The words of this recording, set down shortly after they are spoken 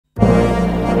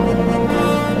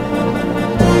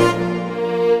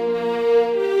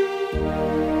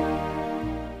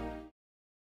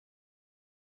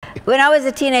When I was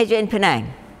a teenager in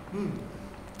Penang,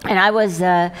 and I was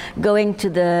going to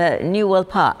the New World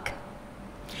Park,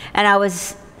 and I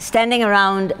was standing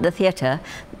around the theatre.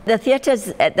 The theatres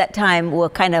at that time were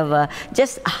kind of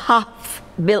just half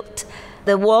built.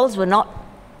 The walls were not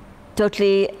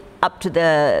totally up to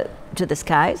the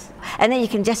skies, and then you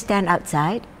can just stand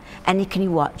outside and you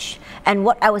can watch. And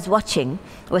what I was watching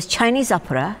was Chinese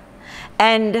opera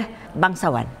and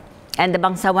bangsawan. And the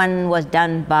bangsawan was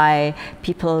done by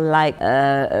people like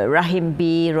Rahim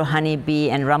B, Rohani B,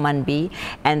 and Raman B.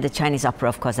 And the Chinese opera,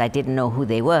 of course, I didn't know who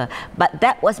they were. But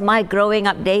that was my growing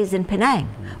up days in Penang,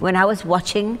 when I was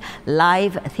watching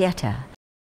live theatre.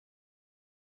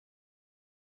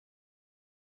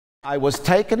 I was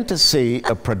taken to see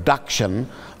a production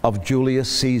of Julius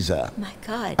Caesar. Oh my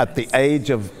God. At the age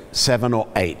of 7 or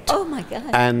 8. Oh my God.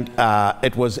 And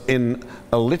it was in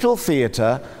a little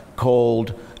theatre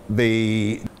called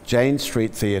the Jane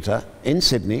Street Theatre in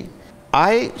Sydney.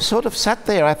 I sort of sat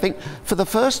there, I think, for the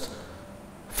first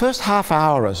half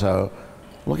hour or so,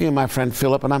 looking at my friend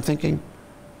Philip, and I'm thinking,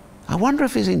 I wonder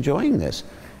if he's enjoying this,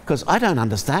 because I don't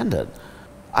understand it.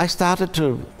 I started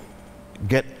to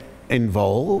get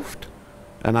involved,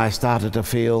 and I started to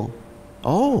feel,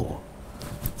 oh,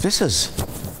 this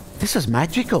is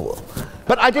magical.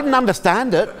 But I didn't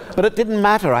understand it, but it didn't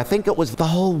matter. I think it was the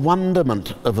whole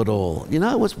wonderment of it all. You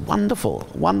know, it was wonderful,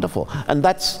 wonderful. And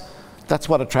that's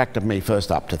what attracted me first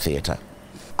up to theatre.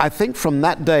 I think from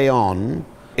that day on,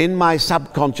 in my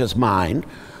subconscious mind,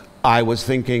 I was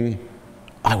thinking,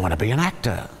 I want to be an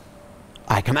actor.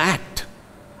 I can act.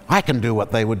 I can do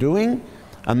what they were doing.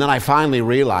 And then I finally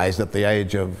realized at the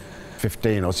age of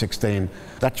 15 or 16,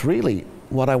 that's really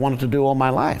what I wanted to do all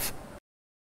my life.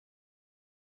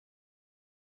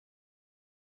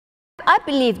 I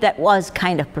believe that was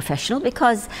kind of professional,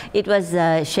 because it was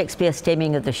Shakespeare's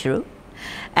Taming of the Shrew,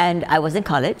 and I was in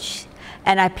college,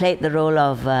 and I played the role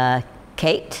of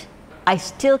Kate. I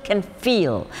still can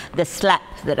feel the slap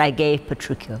that I gave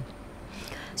Petruchio.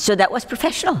 So that was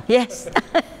professional, yes.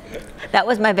 That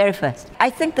was my very first.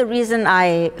 I think the reason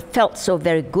I felt so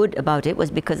very good about it was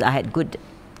because I had good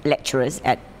lecturers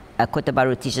at Kota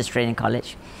Baru Teachers Training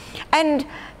College. And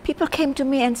people came to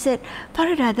me and said,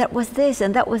 Faridah, that was this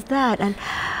and that was that. And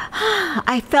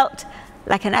I felt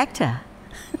like an actor.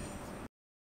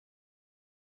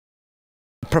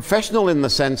 Professional in the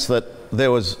sense that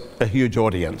there was a huge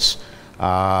audience.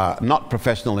 Not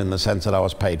professional in the sense that I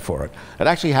was paid for it. It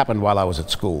actually happened while I was at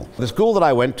school. The school that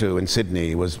I went to in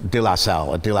Sydney was De La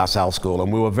Salle, a De La Salle school,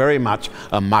 and we were very much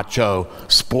a macho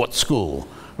sports school,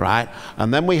 right?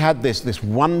 And then we had this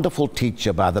wonderful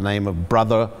teacher by the name of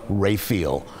Brother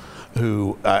Raphael,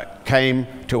 who came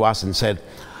to us and said,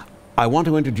 I want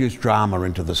to introduce drama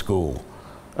into the school.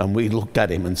 And we looked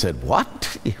at him and said,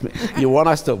 what? You want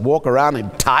us to walk around in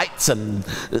tights and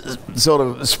sort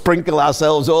of sprinkle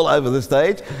ourselves all over the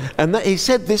stage? And he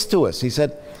said this to us. He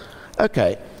said,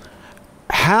 okay,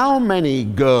 how many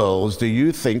girls do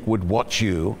you think would watch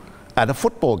you at a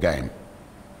football game?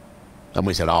 And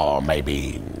we said, oh,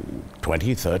 maybe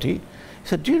 20, 30. He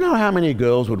said, do you know how many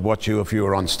girls would watch you if you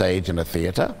were on stage in a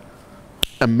theatre?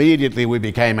 Immediately we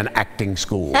became an acting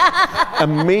school.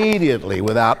 Immediately,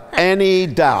 without any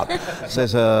doubt.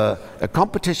 There's a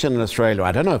competition in Australia,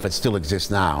 I don't know if it still exists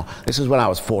now. This is when I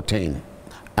was 14.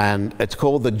 And it's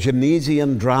called the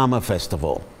Genesian Drama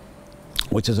Festival,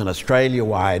 which is an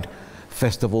Australia-wide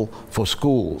festival for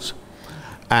schools.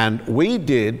 And we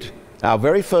did, our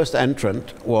very first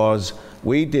entrant was,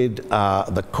 we did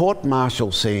the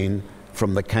court-martial scene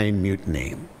from the Caine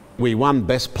Mutiny. We won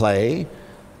Best Play,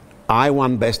 I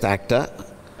won Best Actor,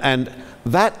 and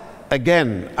that,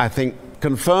 again, I think,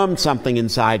 confirmed something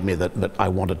inside me that I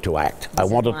wanted to act. I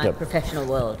wanted to. Professional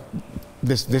world.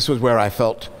 This was where I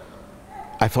felt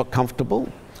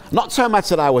comfortable. Not so much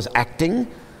that I was acting.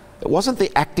 It wasn't the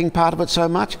acting part of it so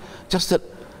much, just that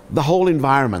the whole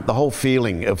environment, the whole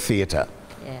feeling of theatre.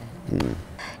 Yeah.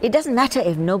 It doesn't matter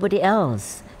if nobody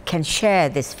else can share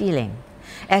this feeling,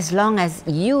 as long as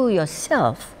you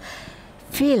yourself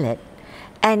feel it.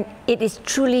 And it is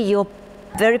truly your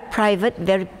very private,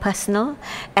 very personal,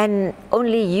 and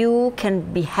only you can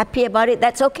be happy about it.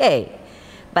 That's okay.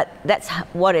 But that's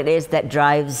what it is that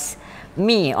drives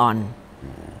me on.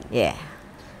 Yeah.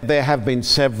 There have been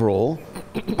several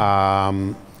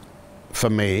for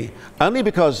me, only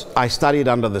because I studied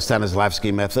under the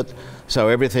Stanislavski method, so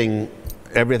everything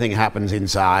happens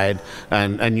inside,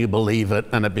 and you believe it,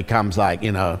 and it becomes like,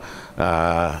 you know,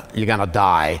 you're gonna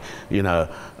die, you know.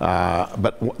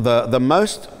 But the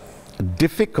most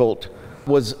difficult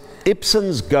was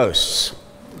Ibsen's Ghosts.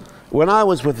 When I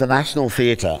was with the National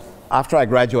Theatre, after I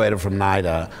graduated from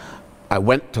NIDA, I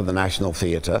went to the National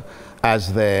Theatre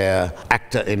as their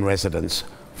actor in residence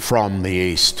from the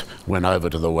East, went over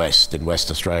to the West, in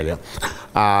West Australia.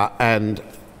 And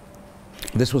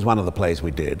this was one of the plays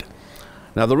we did.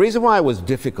 Now, the reason why it was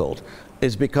difficult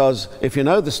is because, if you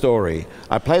know the story,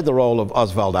 I played the role of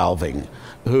Oswald Alving,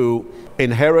 who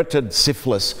inherited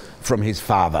syphilis from his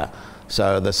father.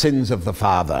 So the sins of the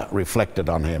father reflected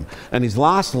on him. And his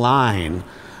last line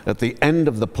at the end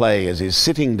of the play, as he's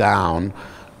sitting down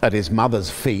at his mother's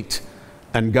feet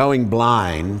and going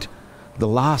blind, the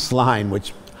last line,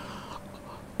 which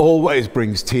always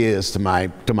brings tears to my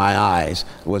eyes,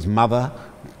 was, "Mother,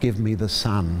 give me the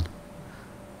sun.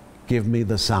 Give me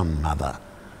the sun, Mother,"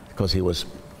 because he was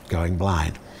going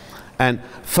blind. And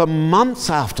for months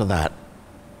after that,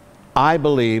 I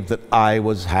believed that I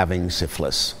was having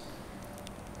syphilis.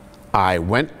 I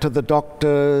went to the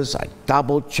doctors, I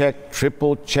double-checked,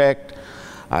 triple-checked.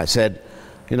 I said,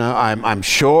 you know, I'm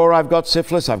sure I've got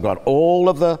syphilis. I've got all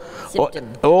of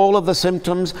the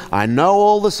symptoms. I know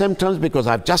all the symptoms because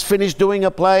I've just finished doing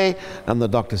a play. And the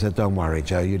doctor said, "Don't worry,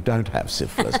 Joe, you don't have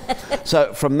syphilis."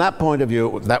 So from that point of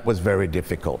view, that was very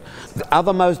difficult. The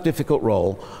other most difficult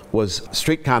role was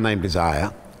Streetcar Named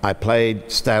Desire. I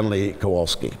played Stanley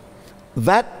Kowalski.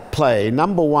 That play,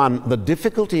 number one, the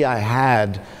difficulty I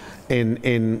had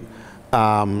in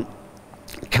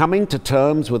coming to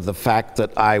terms with the fact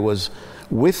that I was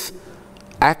with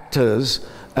actors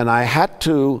and I had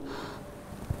to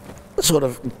sort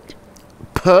of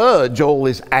purge all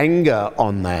this anger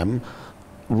on them,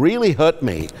 really hurt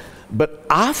me. But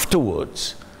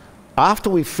afterwards, after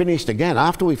we finished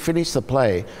the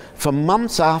play, for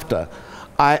months after,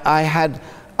 I had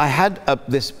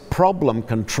this problem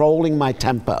controlling my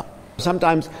temper.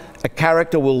 Sometimes a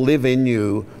character will live in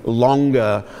you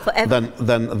longer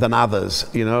than others,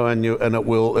 you know, and it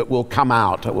will come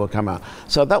out. It will come out.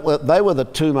 So they were the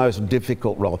two most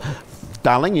difficult roles.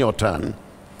 Darling, your turn.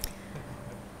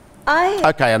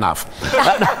 Okay, enough.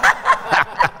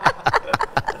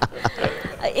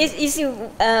 You see,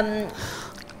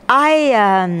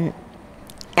 I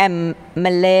am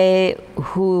Malay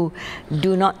who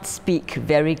do not speak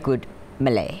very good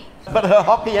Malay. But her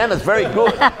Hokkien is very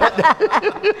good.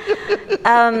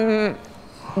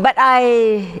 But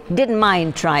I didn't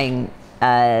mind trying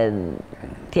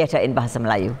theatre in Bahasa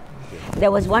Melayu.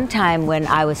 There was one time when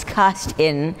I was cast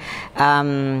in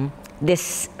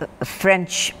this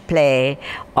French play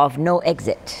of No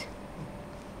Exit.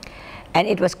 And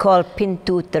it was called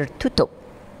Pintu Tertutup.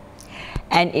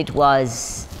 And it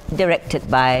was directed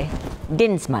by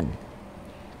Dinsman.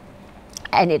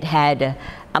 And it had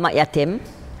Amat Yatim,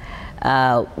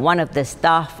 one of the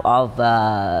staff of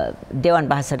Dewan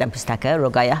Bahasa dan Pustaka,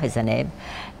 Rogayah is her name,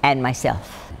 and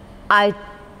myself. I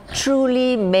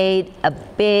truly made a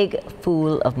big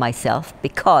fool of myself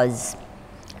because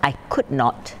I could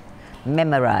not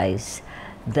memorize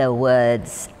the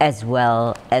words as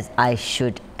well as I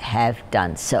should have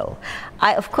done so.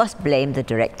 I, of course, blame the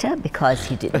director because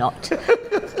he did not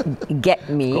get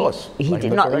me. He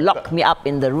did not lock me up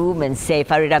in the room and say,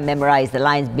 "Faridah, memorize the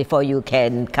lines before you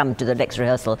can come to the next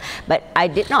rehearsal." But I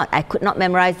did not. I could not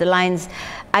memorize the lines.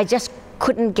 I just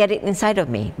couldn't get it inside of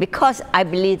me because I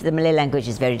believe the Malay language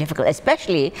is very difficult,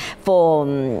 especially for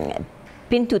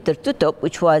Pintu Tertutup,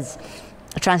 which was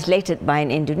translated by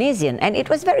an Indonesian, and it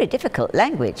was very difficult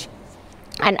language.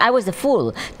 And I was a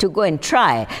fool to go and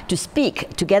try to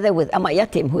speak together with Amat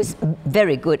Yatim, who is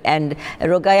very good, and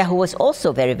Rogayah, who was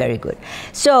also very, very good.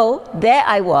 So there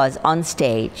I was on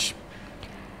stage,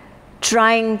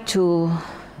 trying to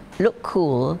look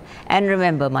cool and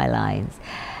remember my lines,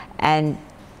 and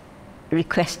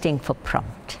requesting for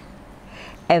prompt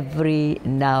every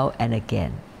now and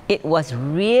again. It was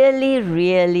really,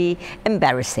 really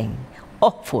embarrassing,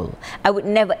 awful. I would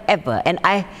never, ever, and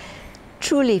I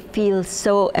truly feel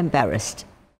so embarrassed.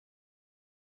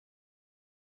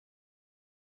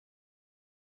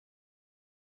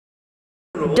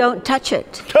 Don't touch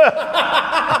it.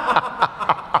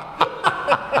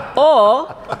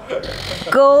 Or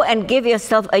go and give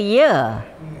yourself a year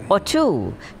or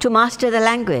two to master the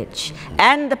language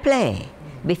and the play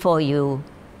before you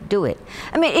do it.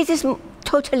 I mean, it is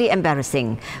totally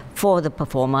embarrassing for the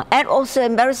performer and also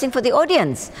embarrassing for the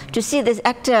audience to see this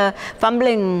actor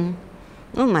fumbling.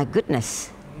 Oh my goodness,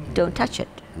 don't touch it.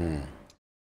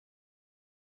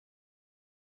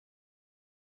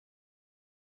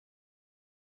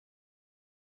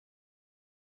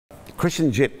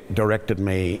 Christian Jitt directed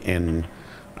me in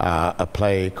a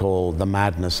play called The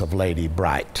Madness of Lady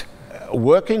Bright.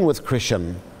 Working with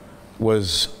Christian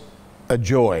was a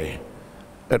joy.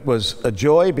 It was a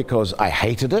joy because I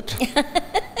hated it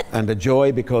and a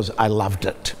joy because I loved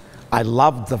it.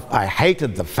 I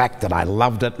hated the fact that I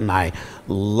loved it, and I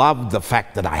loved the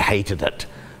fact that I hated it,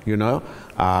 you know.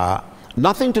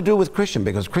 Nothing to do with Christian,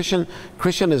 because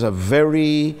Christian is a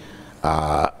very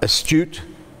astute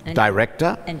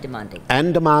director. And demanding.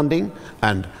 And demanding,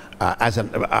 and as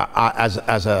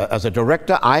a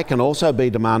director, I can also be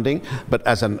demanding, but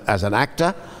as an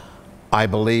actor, I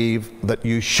believe that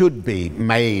you should be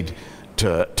made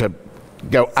to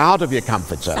go out of your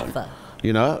comfort zone. Suffer.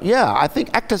 You know, yeah, I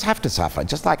think actors have to suffer,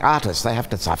 just like artists, they have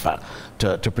to suffer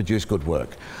to produce good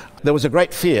work. There was a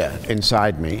great fear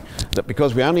inside me that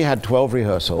because we only had 12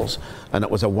 rehearsals and it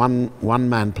was a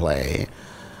one-man play,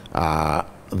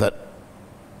 that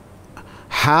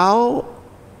how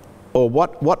or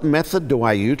what method do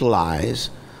I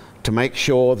utilize to make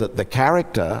sure that the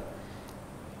character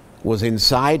was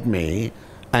inside me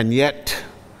and yet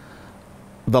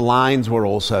the lines were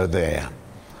also there.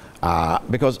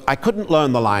 Because I couldn't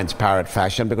learn the lines parrot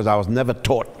fashion because I was never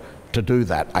taught to do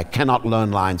that. I cannot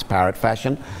learn lines parrot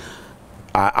fashion.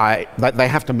 They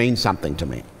have to mean something to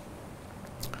me.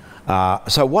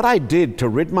 So what I did to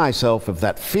rid myself of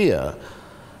that fear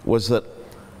was that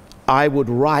I would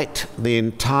write the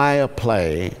entire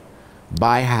play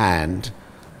by hand.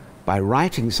 By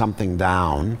writing something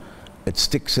down, it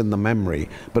sticks in the memory.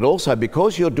 But also,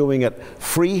 because you're doing it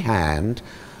freehand,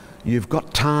 you've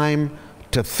got time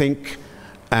to think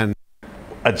and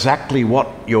exactly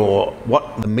what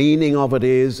the meaning of it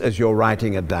is as you're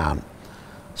writing it down.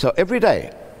 So every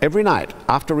day, every night,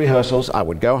 after rehearsals, I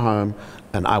would go home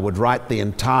and I would write the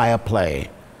entire play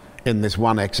in this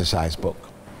one exercise book.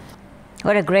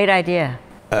 What a great idea.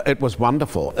 It was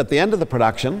wonderful. At the end of the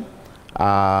production,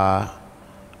 as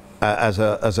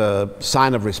a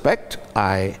sign of respect,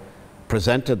 I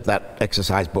presented that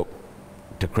exercise book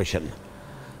to Christian.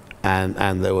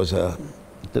 And there was a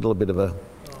little bit of a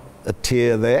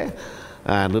tear there,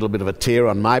 and a little bit of a tear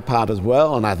on my part as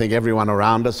well, and I think everyone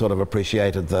around us sort of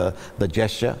appreciated the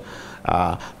gesture.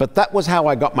 But that was how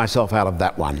I got myself out of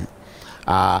that one.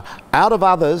 Out of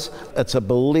others, it's a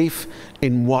belief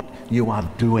in what you are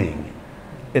doing.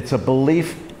 It's a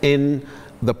belief in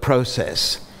the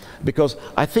process. Because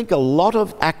I think a lot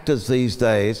of actors these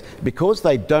days, because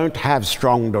they don't have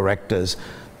strong directors,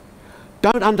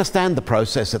 don't understand the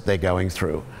process that they're going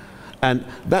through. And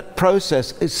that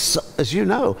process is, as you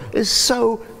know, is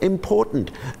so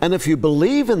important. And if you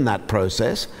believe in that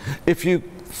process, if you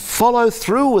follow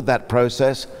through with that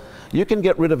process, you can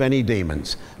get rid of any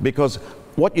demons. Because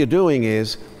what you're doing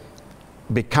is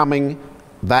becoming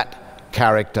that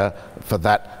character for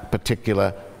that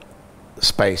particular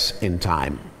space in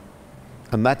time.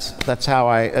 And that's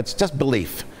how it's just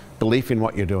belief in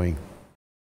what you're doing.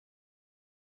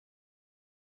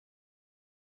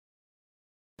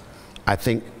 I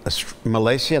think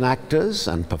Malaysian actors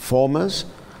and performers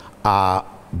are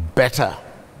better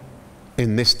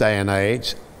in this day and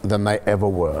age than they ever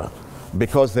were,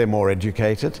 because they're more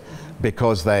educated,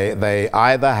 because they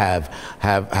either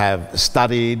have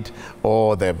studied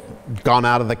or they've gone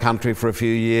out of the country for a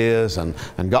few years and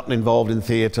gotten involved in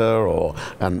theatre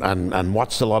and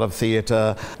watched a lot of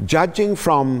theatre. Judging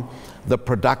from the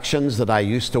productions that I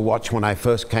used to watch when I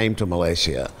first came to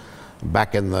Malaysia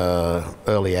back in the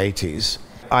early 80s,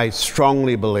 I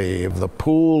strongly believe the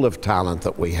pool of talent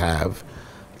that we have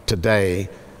today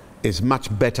is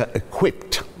much better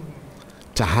equipped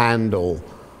to handle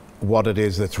what it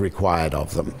is that's required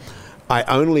of them. I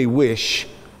only wish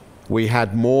we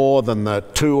had more than the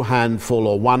 2 handful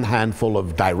or 1 handful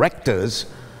of directors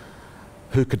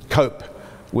who could cope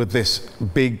with this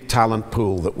big talent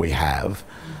pool that we have,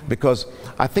 because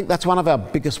I think that's one of our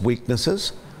biggest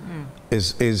weaknesses,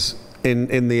 is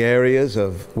in the areas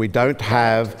of we don't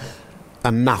have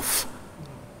enough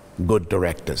good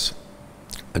directors.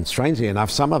 And strangely enough,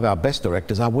 some of our best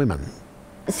directors are women.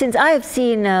 Since I have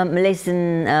seen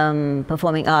Malaysian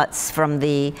performing arts from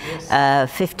the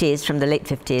 50s, from the late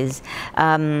 50s,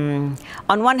 on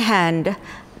one hand,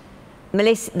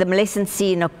 the Malaysian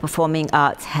scene of performing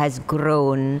arts has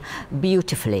grown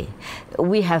beautifully.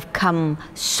 We have come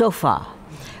so far.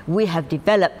 We have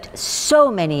developed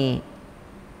so many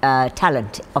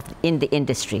talent in the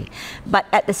industry. But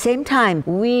at the same time,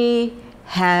 we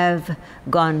have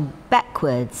gone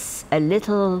backwards a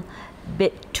little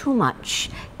bit too much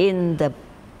in the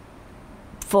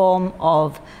form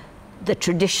of the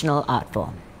traditional art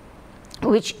form,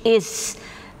 which is,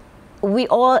 we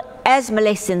all, as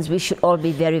Malaysians, we should all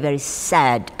be very, very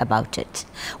sad about it.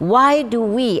 Why do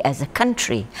we as a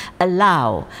country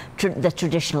allow the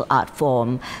traditional art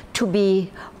form to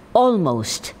be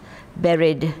almost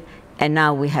buried, and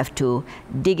now we have to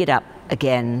dig it up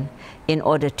again in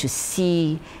order to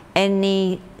see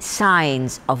any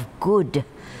signs of good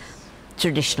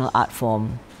traditional art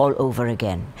form all over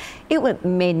again.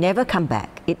 May never come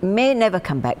back. It may never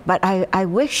come back. But I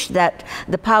wish that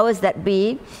the powers that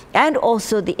be and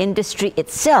also the industry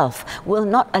itself will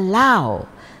not allow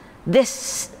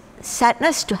this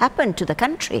sadness to happen to the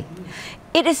country.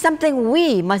 It is something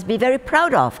we must be very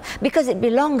proud of because it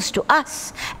belongs to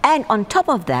us. And on top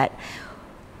of that,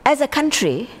 as a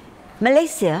country,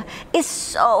 Malaysia is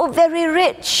so very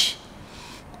rich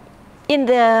in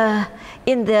the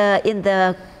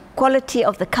quality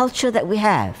of the culture that we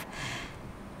have.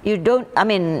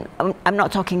 I'm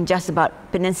not talking just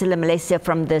about Peninsular Malaysia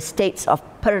from the states of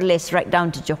Perlis right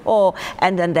down to Johor,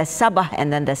 and then there's Sabah,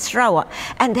 and then there's Sarawak.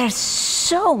 And there's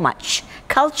so much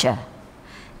culture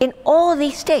in all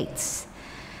these states.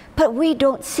 But we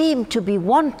don't seem to be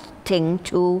wanting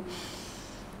to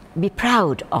be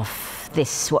proud of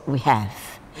this, what we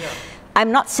have. Yeah.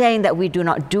 I'm not saying that we do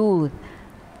not do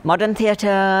modern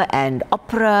theatre and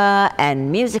opera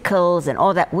and musicals and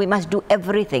all that. We must do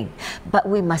everything. But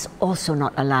we must also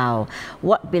not allow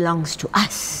what belongs to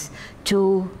us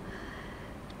to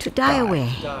die away.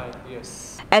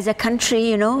 Yes. As a country,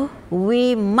 you know,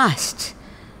 we must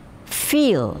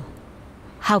feel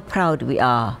how proud we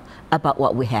are about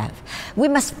what we have. We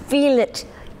must feel it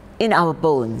in our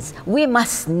bones. We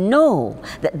must know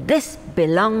that this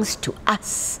belongs to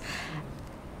us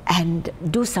and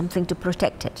do something to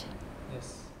protect it.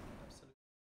 Yes,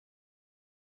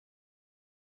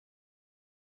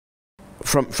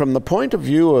 absolutely. From the point of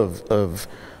view of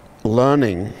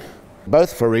learning,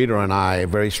 both Faridah and I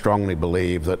very strongly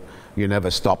believe that you never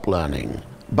stop learning.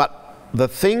 But the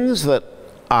things that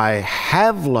I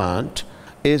have learnt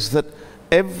is that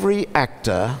every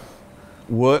actor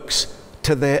works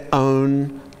to their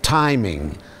own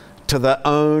timing, to their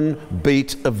own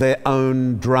beat of their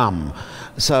own drum.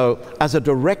 So as a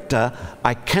director,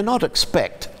 I cannot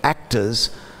expect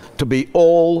actors to be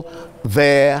all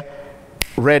there,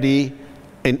 ready,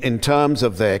 in terms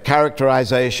of their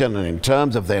characterization and in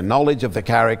terms of their knowledge of the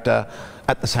character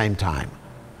at the same time,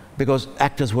 because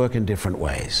actors work in different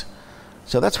ways.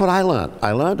 So that's what I learned.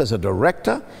 I learned as a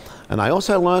director, and I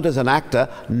also learned as an actor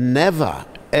never,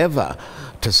 ever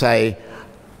to say,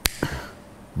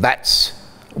 that's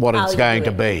what it's going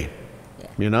to be,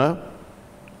 you know,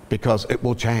 because it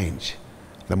will change.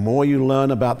 The more you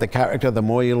learn about the character, the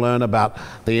more you learn about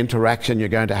the interaction you're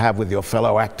going to have with your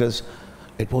fellow actors,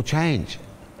 it will change.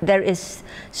 There is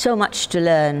so much to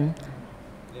learn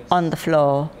on the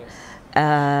floor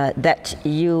that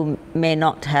you may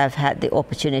not have had the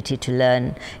opportunity to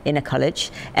learn in a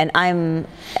college. And I'm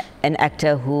an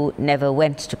actor who never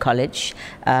went to college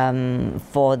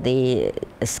for the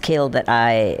skill that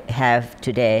I have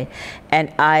today.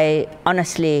 And I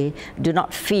honestly do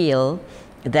not feel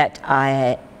that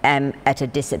I am at a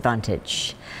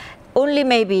disadvantage. Only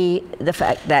maybe the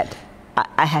fact that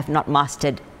I have not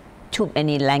mastered too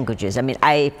many languages. I mean,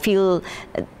 I feel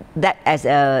that as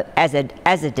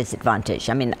a disadvantage.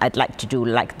 I mean, I'd like to do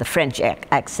like the French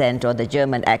accent or the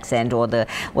German accent or the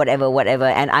whatever,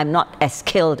 and I'm not as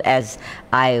skilled as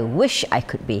I wish I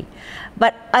could be.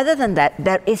 But other than that,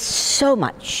 there is so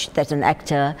much that an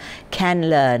actor can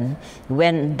learn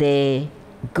when they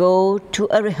go to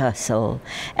a rehearsal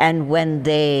and when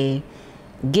they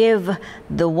give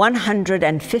the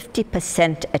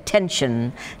 150%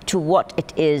 attention to what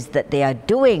it is that they are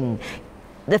doing,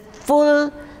 the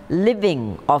full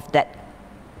living of that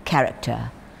character,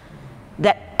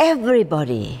 that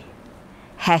everybody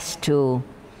has to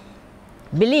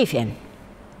believe in.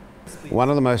 One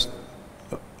of the most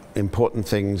important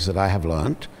things that I have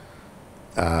learned,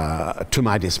 to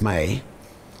my dismay,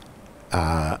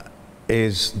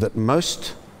 is that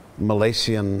most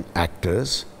Malaysian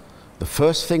actors, the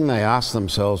first thing they ask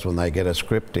themselves when they get a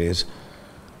script is,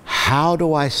 how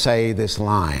do I say this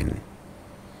line?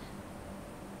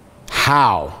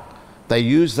 How? They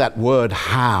use that word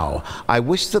how. I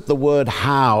wish that the word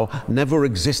how never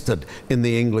existed in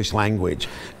the English language.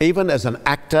 Even as an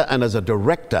actor and as a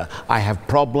director, I have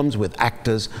problems with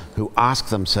actors who ask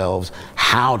themselves,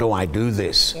 how do I do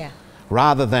this? Yeah.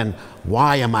 Rather than,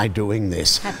 why am I doing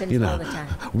this? Happens all the time.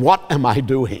 What am I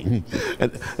doing?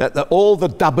 All the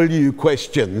W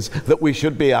questions that we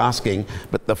should be asking.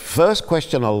 But the first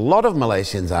question a lot of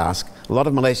Malaysians ask, a lot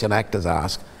of Malaysian actors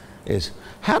ask, is,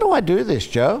 how do I do this,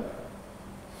 Joe?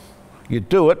 You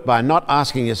do it by not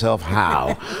asking yourself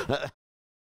how.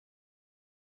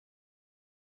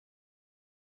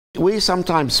 We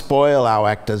sometimes spoil our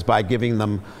actors by giving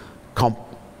them comp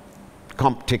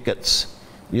tickets,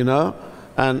 you know,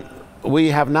 and we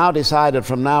have now decided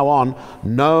from now on,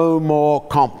 no more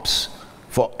comps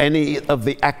for any of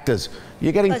the actors.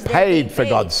 You're getting paid, for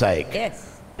God's sake.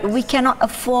 Yes. We cannot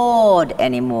afford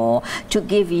anymore to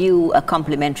give you a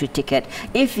complimentary ticket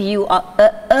if you are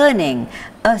earning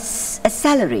a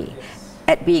salary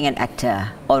at being an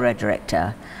actor or a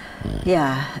director.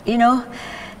 Yeah, you know,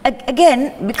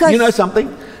 again, because... You know something?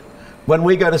 When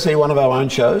we go to see one of our own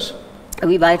shows...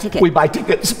 We buy a ticket. We buy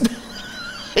tickets.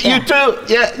 You too,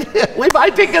 yeah. We buy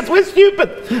tickets. We're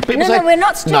stupid. People say, no, we're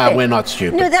not stupid. No, we're not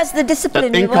stupid. No, that's the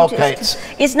discipline. It inculcates.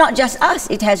 It's not just us.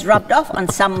 It has rubbed off on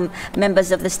some members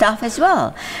of the staff as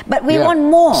well. But we want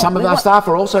more. Some of our staff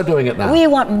are also doing it now. We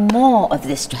want more of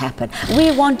this to happen.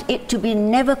 We want it to be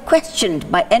never questioned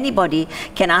by anybody,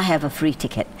 can I have a free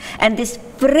ticket? And this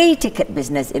free ticket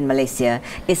business in Malaysia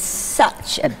is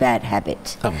such a bad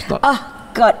habit.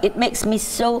 God, it makes me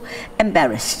so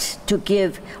embarrassed to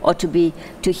give or to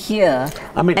hear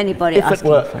anybody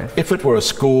asking for it. If it were a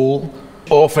school,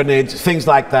 orphanage, things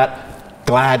like that,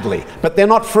 gladly. But they're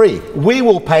not free. We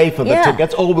will pay for the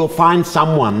tickets, or we'll find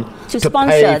someone to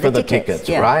pay for the tickets,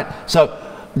 right? So,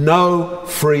 no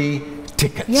free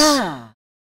tickets. Yeah.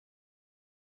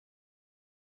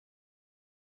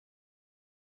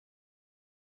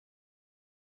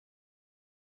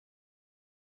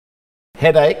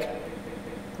 Headache.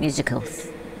 Musicals.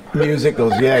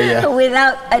 Musicals, yeah.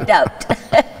 Without a doubt.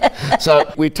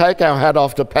 So we take our hat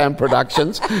off to Pam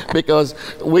Productions because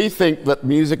we think that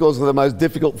musicals are the most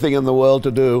difficult thing in the world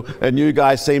to do, and you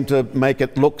guys seem to make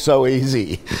it look so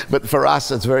easy. But for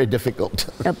us, it's very difficult.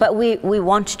 But we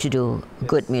want to do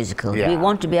good musicals. Yeah. We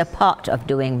want to be a part of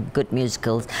doing good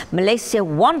musicals. Malaysia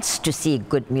wants to see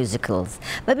good musicals,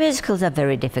 but musicals are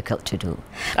very difficult to do.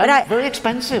 And very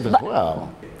expensive as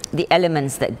well. The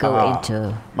elements that go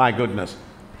into... My goodness.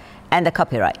 And the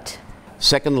copyright.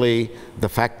 Secondly, the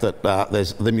fact that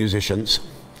there's the musicians,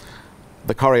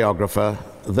 the choreographer,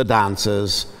 the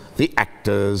dancers, the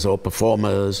actors or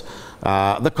performers,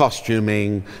 the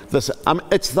costuming,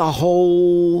 it's the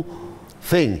whole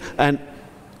thing. And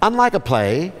unlike a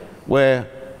play where,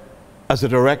 as a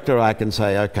director, I can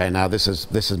say, okay, now this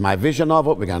is my vision of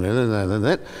it, we're going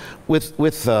to...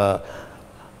 With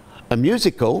a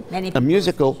musical,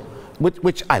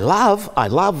 which I love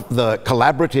the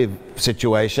collaborative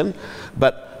situation,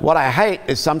 but what I hate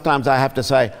is sometimes I have to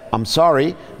say, I'm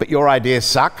sorry, but your ideas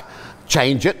suck,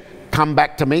 change it, come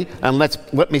back to me, and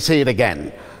let me see it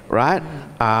again, right?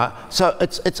 So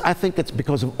I think it's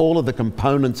because of all of the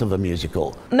components of a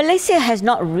musical. Malaysia has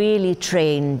not really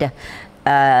trained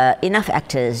enough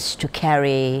actors to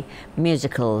carry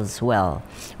musicals well.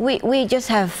 We just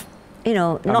have, you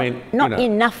know, not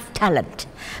enough talent,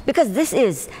 because this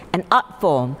is an art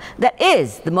form that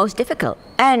is the most difficult,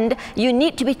 and you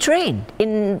need to be trained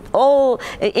in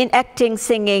acting,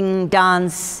 singing,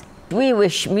 dance. We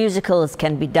wish musicals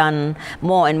can be done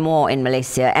more and more in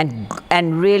Malaysia,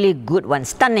 and really good ones,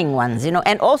 stunning ones, you know.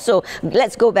 And also,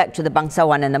 let's go back to the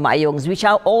Bangsawan and the Mayongs, which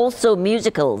are also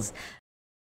musicals.